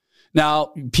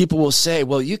 Now, people will say,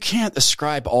 well, you can't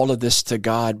ascribe all of this to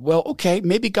God. Well, okay,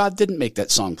 maybe God didn't make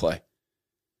that song play.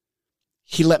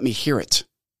 He let me hear it.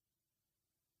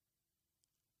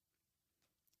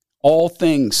 All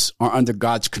things are under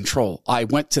God's control. I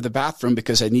went to the bathroom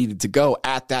because I needed to go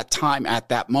at that time, at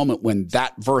that moment when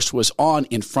that verse was on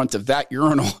in front of that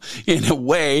urinal in a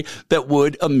way that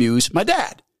would amuse my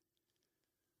dad.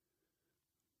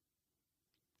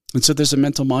 And so there's a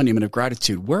mental monument of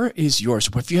gratitude. Where is yours?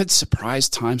 Have you had surprise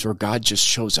times where God just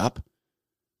shows up?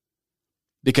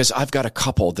 Because I've got a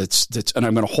couple that's, and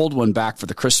I'm going to hold one back for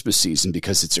the Christmas season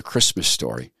because it's a Christmas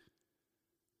story.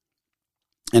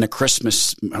 And a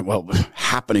Christmas,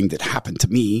 happening that happened to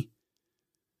me.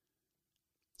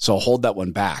 So I'll hold that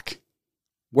one back.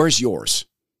 Where's yours?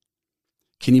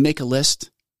 Can you make a list?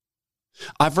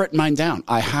 I've written mine down.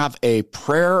 I have a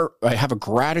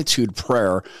gratitude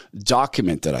prayer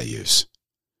document that I use.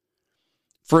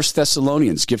 1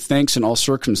 Thessalonians, give thanks in all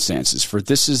circumstances, for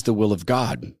this is the will of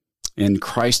God in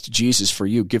Christ Jesus for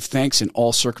you. Give thanks in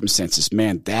all circumstances.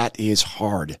 Man, that is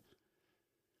hard.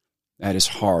 That is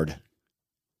hard.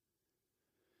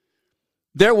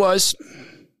 There was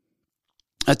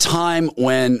a time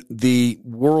when the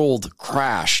world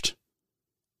crashed.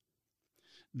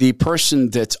 The person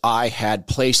that I had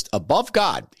placed above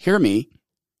God, hear me,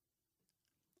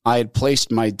 I had placed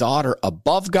my daughter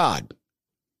above God.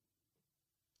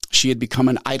 She had become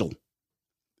an idol,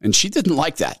 and she didn't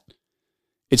like that.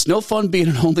 It's no fun being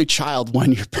an only child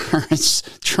when your parents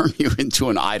turn you into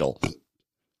an idol.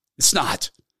 It's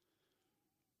not.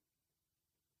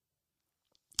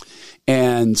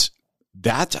 And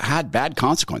that had bad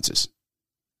consequences.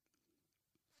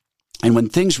 And when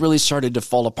things really started to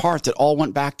fall apart, it all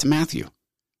went back to Matthew.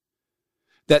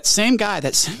 That same guy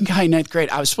in ninth grade,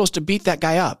 I was supposed to beat that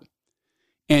guy up.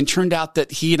 And turned out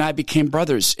that he and I became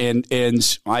brothers. And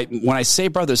when I say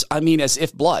brothers, I mean as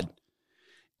if blood.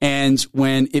 And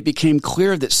when it became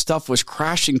clear that stuff was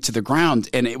crashing to the ground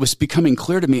and it was becoming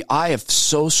clear to me, I have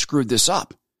so screwed this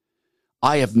up.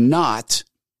 I have not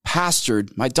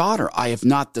pastored my daughter. I have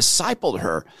not discipled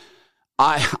her.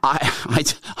 I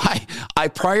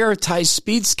prioritize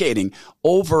speed skating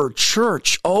over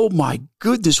church. Oh my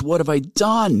goodness, what have I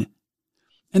done?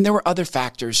 And there were other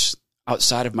factors.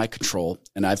 outside of my control,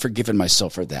 and I've forgiven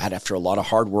myself for that after a lot of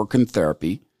hard work and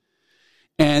therapy.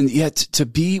 And yet to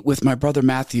be with my brother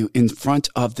Matthew in front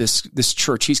of this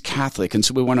church, he's Catholic, and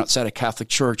so we went outside a Catholic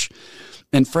church.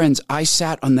 And friends, I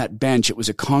sat on that bench. It was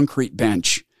a concrete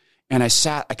bench. And I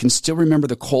can still remember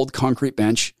the cold concrete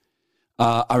bench.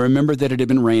 I remember that it had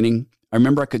been raining. I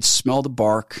remember I could smell the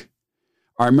bark.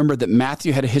 I remember that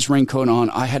Matthew had his raincoat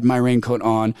on. I had my raincoat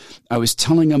on. I was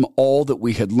telling him all that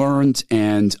we had learned,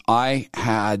 and I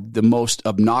had the most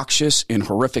obnoxious and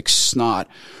horrific snot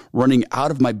running out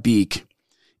of my beak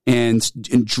and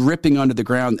dripping onto the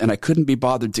ground, and I couldn't be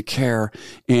bothered to care.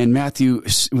 And Matthew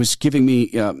was giving me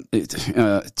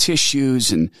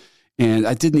tissues, and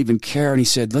I didn't even care. And he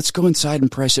said, let's go inside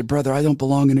and pray. I said, brother, I don't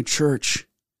belong in a church.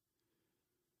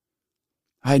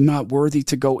 I'm not worthy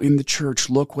to go in the church.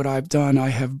 Look what I've done. I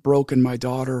have broken my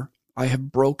daughter. I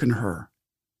have broken her.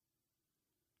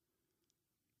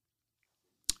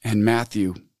 And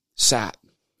Matthew sat,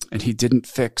 and he didn't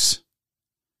fix.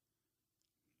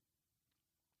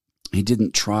 He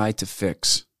didn't try to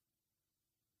fix.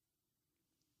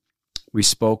 We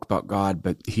spoke about God,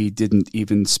 but he didn't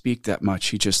even speak that much.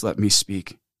 He just let me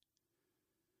speak.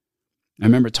 I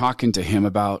remember talking to him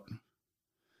about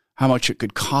how much it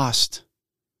could cost.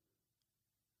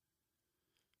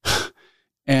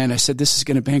 And I said, this is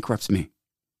going to bankrupt me.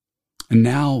 And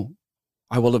now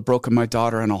I will have broken my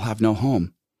daughter and I'll have no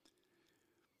home.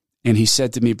 And he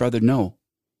said to me, brother, no,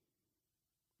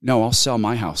 I'll sell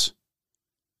my house.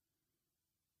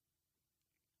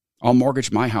 I'll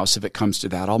mortgage my house if it comes to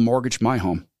that. I'll mortgage my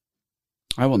home.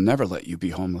 I will never let you be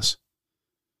homeless.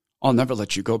 I'll never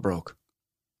let you go broke.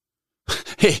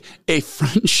 Hey, a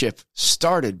friendship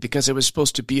started because I was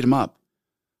supposed to beat him up.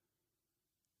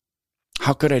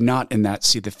 How could I not in that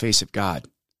see the face of God?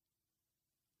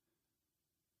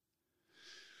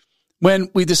 When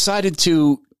we decided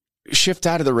to shift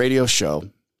out of the radio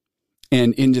show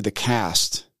and into the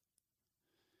cast,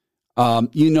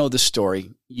 you know the story.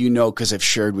 You know because I've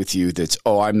shared with you that,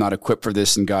 I'm not equipped for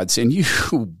this, and God's saying,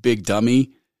 you big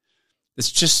dummy. It's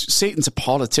just Satan's a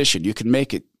politician. You can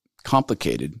make it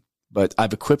complicated, but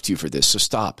I've equipped you for this, so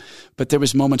stop. But there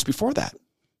was moments before that.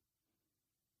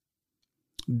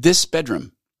 This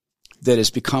bedroom that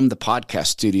has become the podcast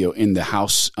studio in the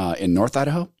house in North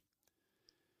Idaho,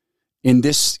 in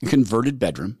this converted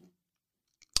bedroom,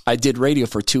 I did radio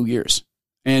for 2 years.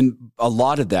 And a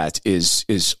lot of that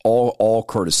is all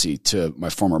courtesy to my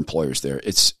former employers there.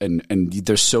 And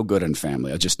they're so good on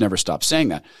family. I just never stopped saying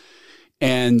that.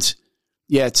 And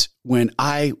yet when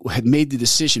I had made the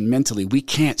decision mentally, we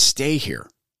can't stay here.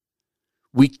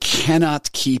 We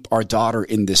cannot keep our daughter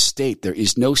in this state. There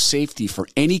is no safety for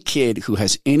any kid who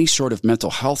has any sort of mental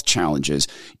health challenges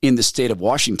in the state of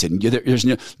Washington. There's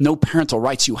no parental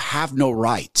rights. You have no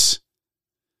rights.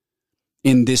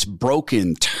 In this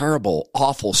broken, terrible,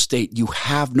 awful state, you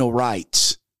have no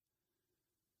rights.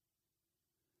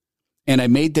 And I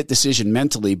made that decision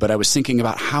mentally, but I was thinking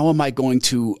about how am I going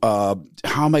to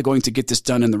get this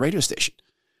done in the radio station?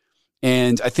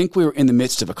 And I think we were in the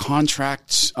midst of a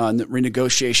contract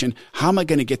renegotiation. How am I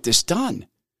going to get this done?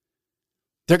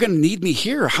 They're going to need me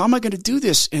here. How am I going to do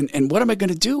this? And what am I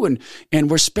going to do? And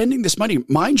we're spending this money,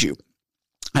 mind you.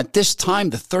 At this time,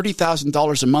 the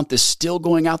 $30,000 a month is still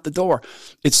going out the door.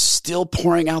 It's still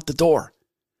pouring out the door.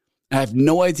 I have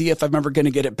no idea if I'm ever going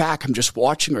to get it back. I'm just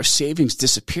watching our savings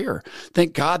disappear.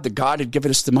 Thank God that God had given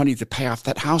us the money to pay off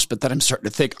that house. But then I'm starting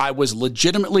to think I was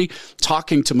legitimately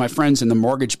talking to my friends in the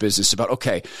mortgage business about,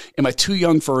 okay, am I too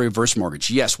young for a reverse mortgage?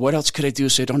 Yes. What else could I do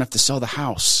so I don't have to sell the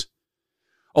house?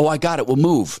 Oh, I got it. We'll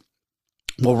move.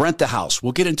 We'll rent the house.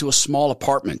 We'll get into a small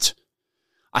apartment.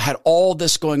 I had all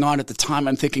this going on at the time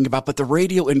I'm thinking about, but the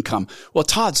radio income. Well,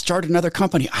 Todd, start another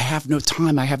company. I have no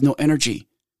time. I have no energy.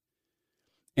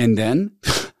 And then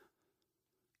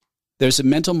there's a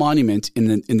mental monument in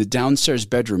the downstairs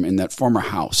bedroom in that former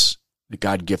house that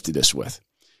God gifted us with.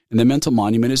 And the mental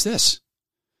monument is this.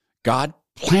 God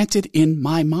planted in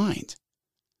my mind.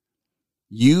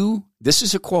 This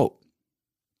is a quote.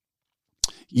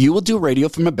 You will do radio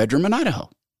from a bedroom in Idaho.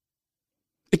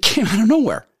 It came out of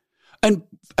nowhere. And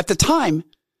at the time,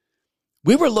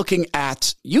 we were looking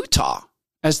at Utah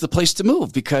as the place to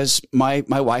move because my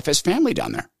wife has family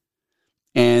down there.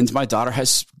 And my daughter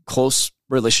has close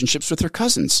relationships with her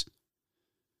cousins.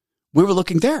 We were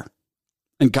looking there.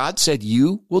 And God said,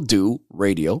 you will do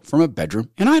radio from a bedroom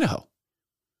in Idaho.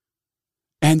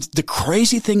 And the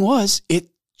crazy thing was, it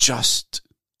just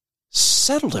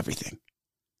settled everything.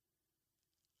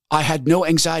 I had no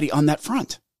anxiety on that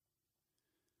front.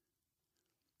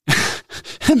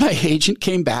 And my agent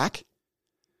came back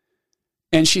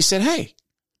and she said, hey,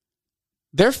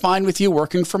 they're fine with you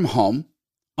working from home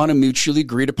on a mutually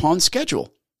agreed upon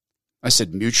schedule. I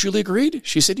said, mutually agreed?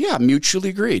 She said, yeah, mutually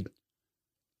agreed.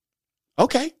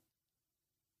 Okay.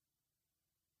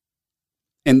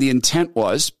 And the intent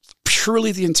was,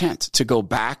 purely the intent, to go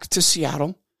back to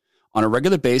Seattle on a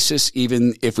regular basis,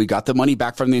 even if we got the money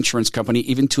back from the insurance company,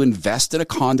 even to invest in a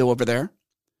condo over there.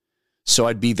 So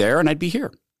I'd be there and I'd be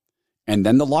here. And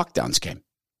then the lockdowns came.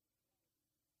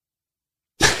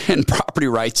 And property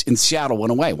rights in Seattle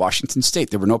went away. Washington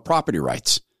State, there were no property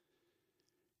rights.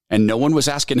 And no one was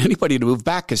asking anybody to move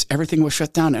back because everything was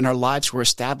shut down and our lives were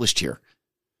established here.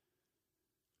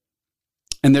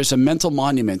 And there's a mental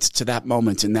monument to that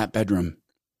moment in that bedroom.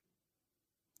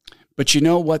 But you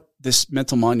know what? This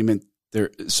mental monument,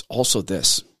 there is also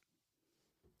this.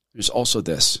 There's also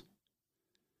this.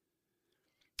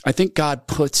 I think God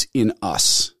puts in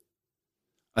us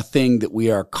a thing that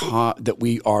we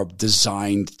are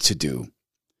designed to do.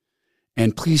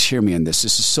 And please hear me on this.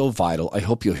 This is so vital. I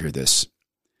hope you'll hear this.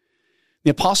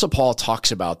 The Apostle Paul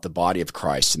talks about the body of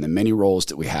Christ and the many roles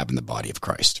that we have in the body of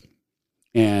Christ.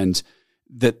 And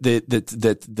that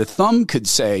the thumb could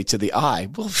say to the eye,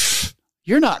 well,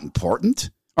 you're not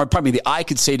important. Or probably the eye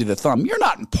could say to the thumb, you're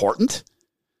not important.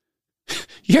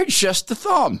 You're just the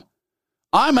thumb.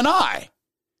 I'm an eye.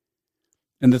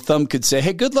 And the thumb could say,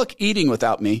 hey, good luck eating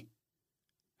without me.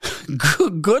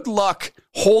 Good luck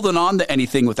holding on to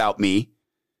anything without me.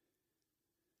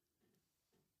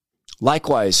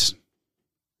 Likewise,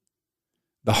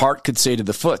 the heart could say to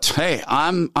the foot, hey,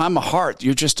 I'm a heart,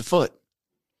 you're just a foot.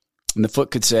 And the foot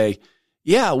could say,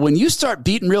 yeah, when you start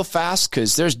beating real fast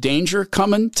because there's danger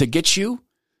coming to get you,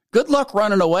 good luck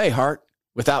running away, heart,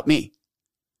 without me.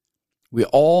 We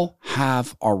all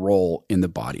have our role in the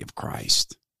body of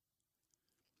Christ.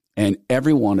 And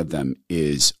every one of them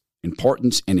is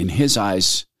important. And in his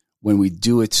eyes, when we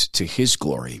do it to his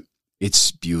glory,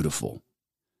 it's beautiful.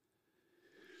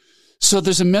 So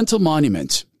there's a mental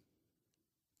monument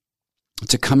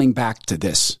to coming back to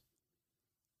this.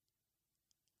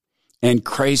 And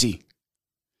crazy.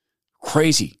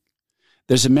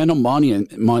 There's a mental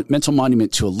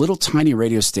monument to a little tiny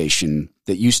radio station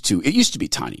that used to be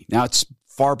tiny. Now it's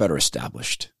far better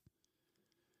established.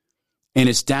 And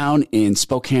it's down in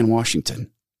Spokane,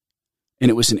 Washington. And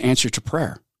it was an answer to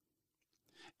prayer.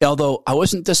 Although I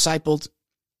wasn't discipled,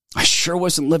 I sure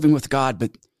wasn't living with God,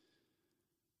 but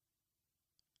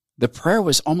the prayer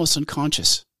was almost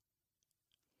unconscious.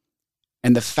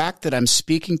 And the fact that I'm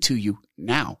speaking to you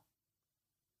now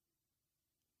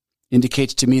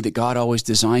indicates to me that God always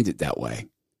designed it that way.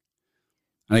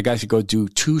 And I got to go do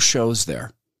 2 shows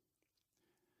there.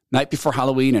 Night before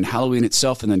Halloween and Halloween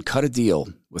itself, and then cut a deal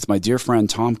with my dear friend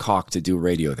Tom Cock to do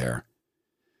radio there.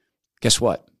 Guess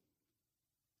what?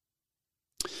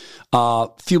 A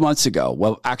few months ago,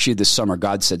 well, actually this summer,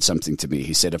 God said something to me.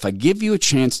 He said, if I give you a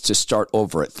chance to start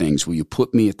over at things, will you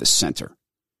put me at the center?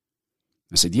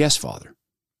 I said, yes, Father.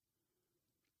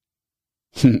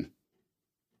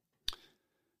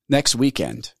 Next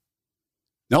weekend.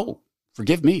 No,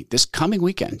 forgive me. This coming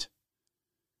weekend.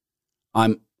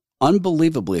 I'm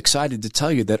unbelievably excited to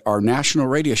tell you that our national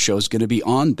radio show is going to be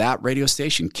on that radio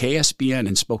station, KSBN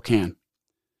in Spokane.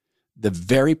 The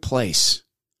very place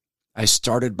I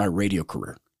started my radio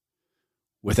career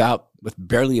with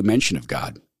barely a mention of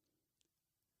God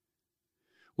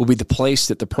will be the place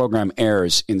that the program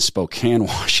airs in Spokane,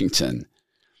 Washington.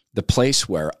 The place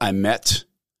where I met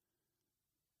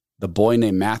the boy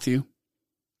named Matthew,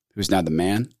 who's now the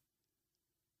man,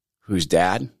 whose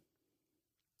dad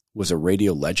was a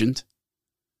radio legend,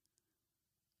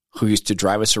 who used to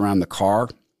drive us around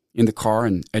in the car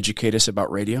and educate us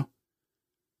about radio.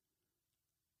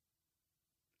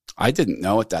 I didn't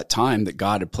know at that time that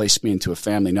God had placed me into a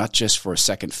family, not just for a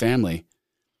second family,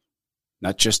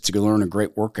 not just to learn a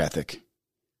great work ethic,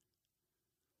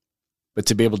 but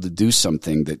to be able to do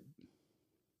something that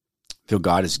I feel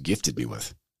God has gifted me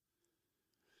with.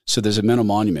 So there's a mental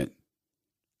monument.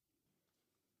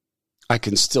 I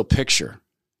can still picture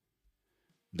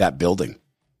that building.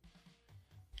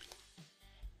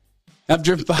 I've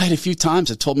driven by it a few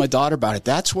times. I told my daughter about it.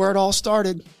 That's where it all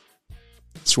started.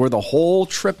 It's where the whole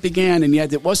trip began, and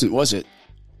yet it wasn't, was it?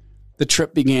 The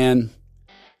trip began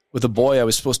with a boy I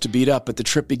was supposed to beat up, but the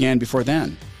trip began before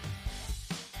then.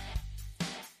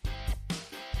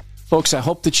 Folks, I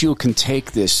hope that you can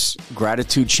take this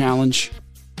gratitude challenge,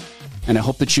 and I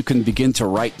hope that you can begin to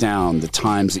write down the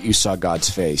times that you saw God's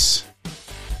face.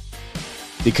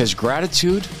 Because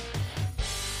gratitude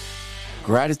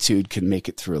can make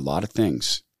it through a lot of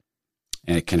things,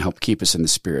 and it can help keep us in the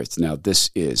spirit. Now,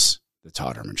 this is the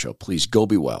Todd Herman Show. Please go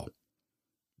be well,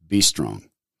 be strong,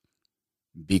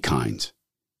 be kind,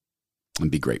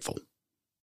 and be grateful.